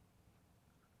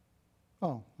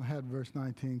 I had verse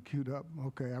 19 queued up.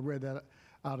 Okay, I read that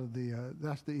out of the,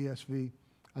 that's the ESV.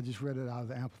 I just read it out of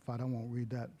the Amplified. I won't read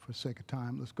that for sake of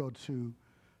time. Let's go to,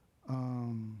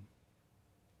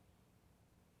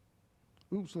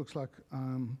 looks like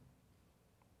I'm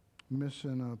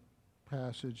missing a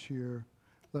passage here.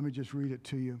 Let me just read it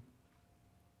to you.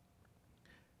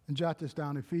 And jot this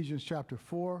down, Ephesians chapter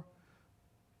 4,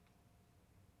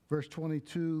 verse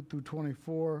 22 through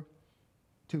 24.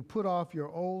 To put off your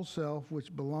old self,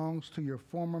 which belongs to your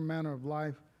former manner of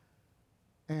life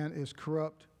and is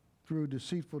corrupt through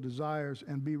deceitful desires,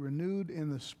 and be renewed in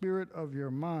the spirit of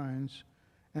your minds,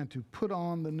 and to put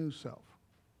on the new self.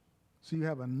 So you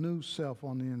have a new self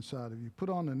on the inside of you. Put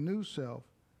on the new self,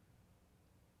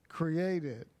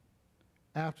 created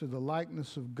after the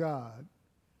likeness of God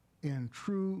in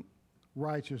true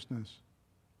righteousness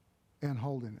and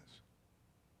holiness.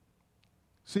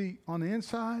 See, on the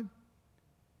inside,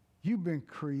 you've been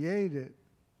created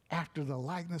after the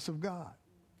likeness of God,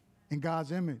 in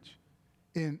God's image,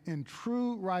 in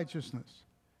true righteousness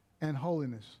and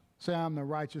holiness. Say, I'm the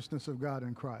righteousness of God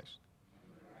in Christ.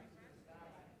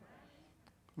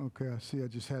 Okay, I see I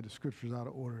just had the scriptures out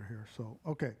of order here. So,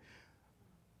 okay.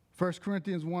 1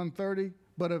 Corinthians 1:30,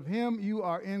 but of him you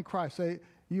are in Christ. Say,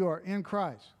 you are in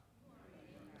Christ.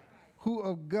 Who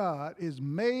of God is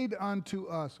made unto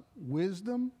us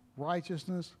wisdom,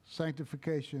 righteousness,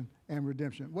 sanctification, and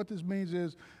redemption. What this means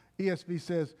is, ESV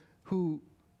says, who,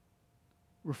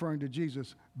 referring to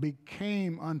Jesus,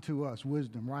 became unto us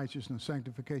wisdom, righteousness,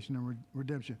 sanctification, and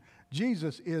redemption.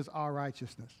 Jesus is our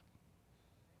righteousness.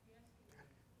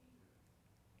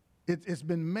 It's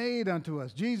been made unto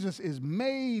us. Jesus is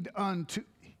made unto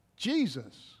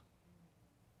Jesus.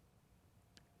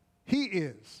 He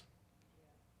is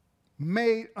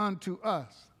made unto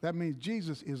us. That means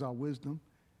Jesus is our wisdom.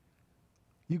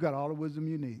 You got all the wisdom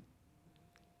you need.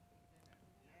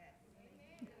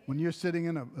 When you're sitting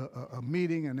in a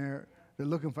meeting and they're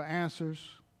looking for answers,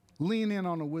 lean in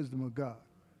on the wisdom of God.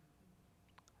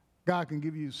 God can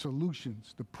give you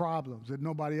solutions to problems that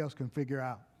nobody else can figure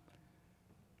out.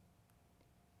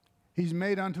 He's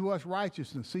made unto us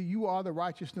righteousness. See, you are the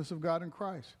righteousness of God in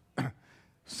Christ.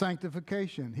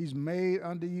 Sanctification. He's made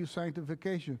unto you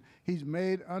sanctification. He's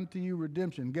made unto you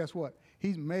redemption. Guess what?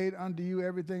 He's made unto you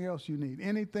everything else you need.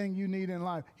 Anything you need in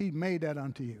life, he made that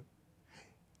unto you.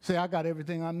 Say, I got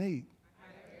everything I need.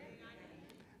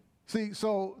 See,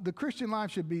 so the Christian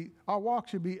life should be, our walk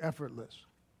should be effortless.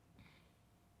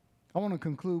 I want to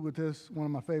conclude with this, one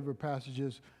of my favorite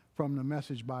passages from the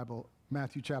Message Bible,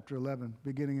 Matthew chapter 11,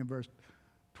 beginning in verse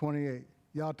 28.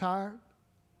 Y'all tired?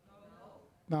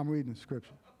 No, I'm reading the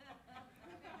scripture.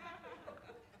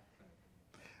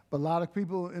 But a lot of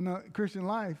people in the Christian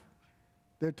life,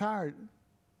 they're tired.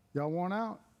 Y'all worn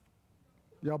out?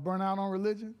 Y'all burn out on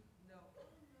religion? No.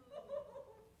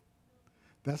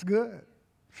 That's good.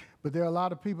 But there are a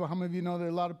lot of people, how many of you know there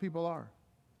are a lot of people are?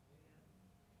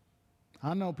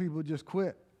 I know people just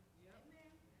quit.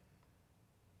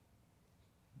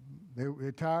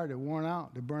 They're tired, they're worn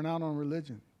out, they burn out on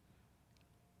religion.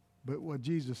 But what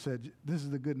Jesus said, this is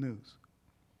the good news.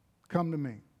 Come to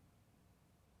me.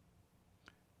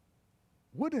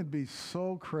 Wouldn't it be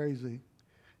so crazy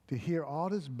to hear all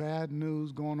this bad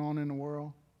news going on in the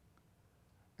world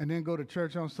and then go to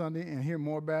church on Sunday and hear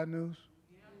more bad news?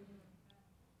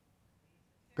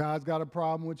 God's got a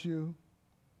problem with you.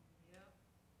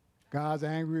 God's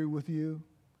angry with you.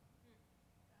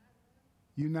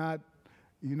 You're not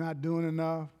doing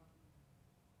enough.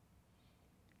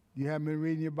 You haven't been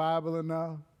reading your Bible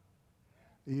enough.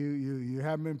 You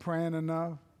haven't been praying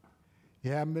enough.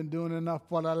 You haven't been doing enough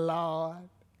for the Lord.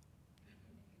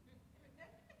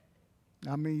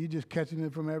 I mean, you're just catching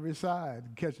it from every side.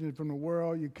 You're catching it from the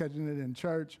world. You're catching it in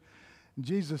church. And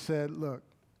Jesus said, look,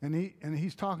 and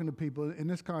he's talking to people. In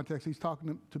this context, he's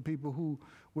talking to people who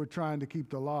were trying to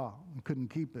keep the law and couldn't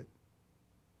keep it.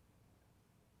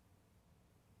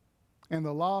 And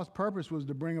the law's purpose was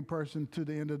to bring a person to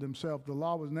the end of themselves. The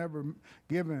law was never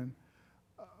given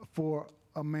for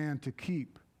a man to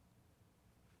keep.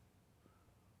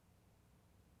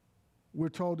 We're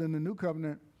told in the New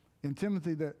Covenant in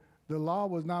Timothy that the law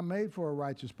was not made for a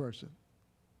righteous person.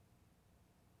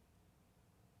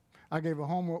 I gave a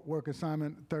homework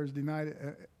assignment Thursday night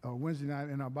or Wednesday night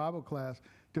in our Bible class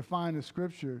to find a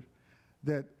scripture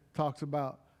that talks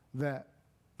about that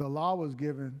the law was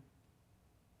given,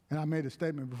 and I made a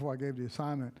statement before I gave the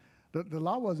assignment. The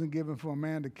law wasn't given for a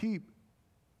man to keep.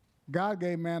 God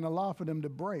gave man a law for them to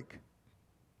break.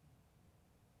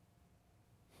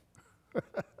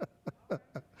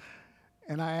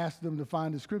 And I asked them to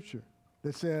find a scripture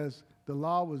that says the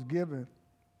law was given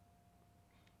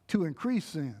to increase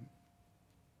sin,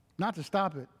 not to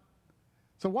stop it.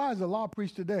 So why is the law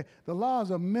preached today? The law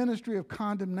is a ministry of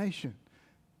condemnation.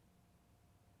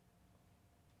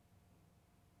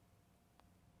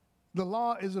 The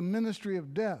law is a ministry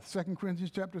of death. 2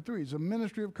 Corinthians chapter 3 is a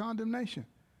ministry of condemnation.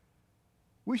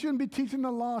 We shouldn't be teaching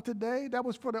the law today. That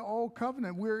was for the old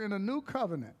covenant. We're in a new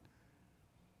covenant.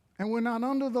 And we're not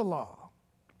under the law.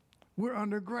 We're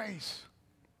under grace.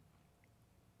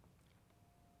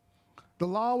 The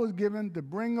law was given to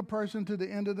bring a person to the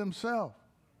end of themselves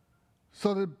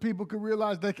so that people could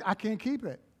realize that I can't keep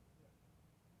it.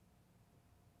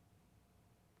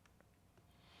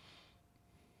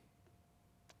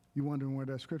 You wondering where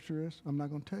that scripture is? I'm not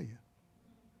going to tell you.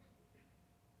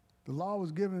 The law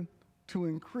was given to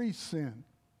increase sin.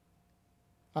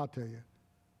 I'll tell you.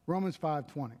 Romans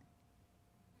 5:20.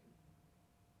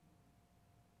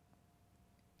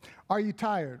 Are you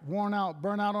tired, worn out,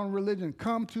 burnt out on religion?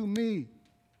 Come to me.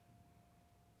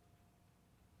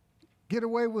 Get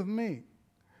away with me.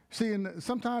 See,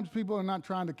 sometimes people are not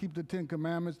trying to keep the Ten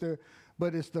Commandments there,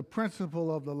 but it's the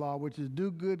principle of the law, which is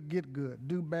do good, get good,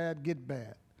 do bad, get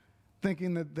bad.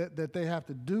 Thinking that they have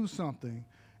to do something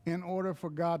in order for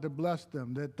God to bless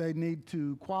them, that they need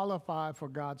to qualify for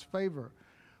God's favor.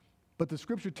 But the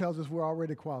scripture tells us we're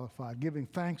already qualified, giving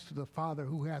thanks to the Father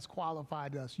who has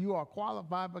qualified us. You are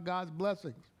qualified for God's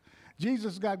blessings.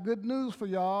 Jesus got good news for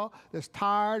y'all that's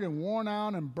tired and worn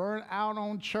out and burnt out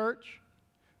on church.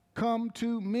 Come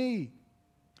to me.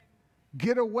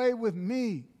 Get away with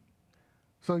me.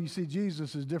 So you see,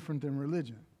 Jesus is different than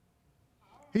religion.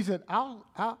 He said,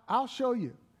 I'll show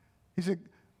you. He said,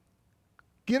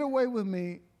 get away with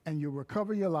me and you'll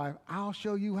recover your life. I'll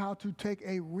show you how to take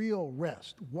a real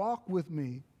rest. Walk with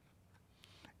me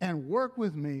and work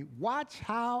with me. Watch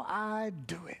how I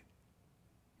do it.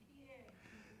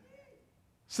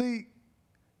 See,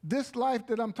 this life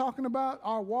that I'm talking about,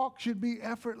 our walk should be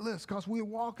effortless because we're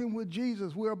walking with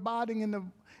Jesus. We're abiding in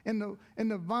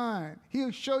the vine.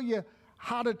 He'll show you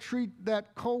how to treat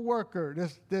that coworker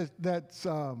that's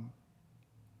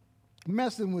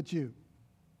messing with you.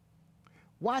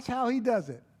 Watch how he does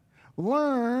it.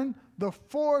 Learn the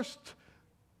forced.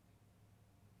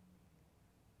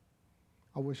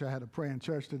 I wish I had to pray in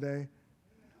church today.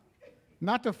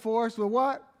 Not the forced, but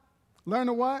what? Learn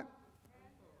the what?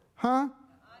 Huh?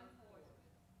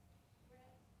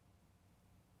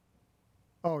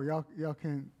 Oh, y'all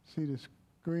can't see the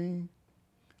screen.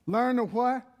 Learn the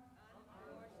what?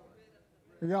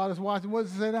 Y'all just watching. What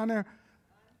does it say down there?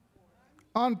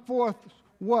 Unforced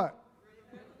what?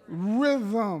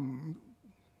 Rhythm.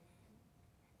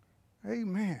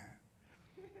 Amen.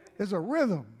 There's a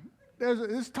rhythm.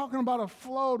 It's talking about a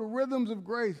flow, the rhythms of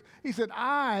grace. He said,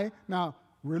 now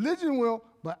religion will,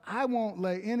 but I won't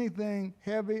lay anything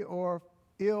heavy or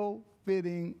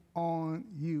ill-fitting on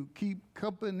you. Keep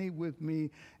company with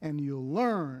me and you'll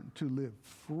learn to live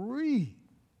free.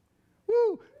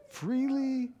 Woo!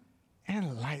 Freely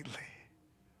and lightly.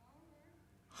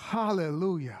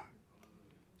 Hallelujah.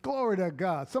 Glory to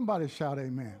God. Somebody shout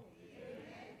amen.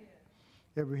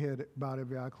 Every head bowed,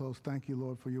 every eye closed. Thank you,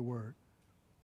 Lord, for your word.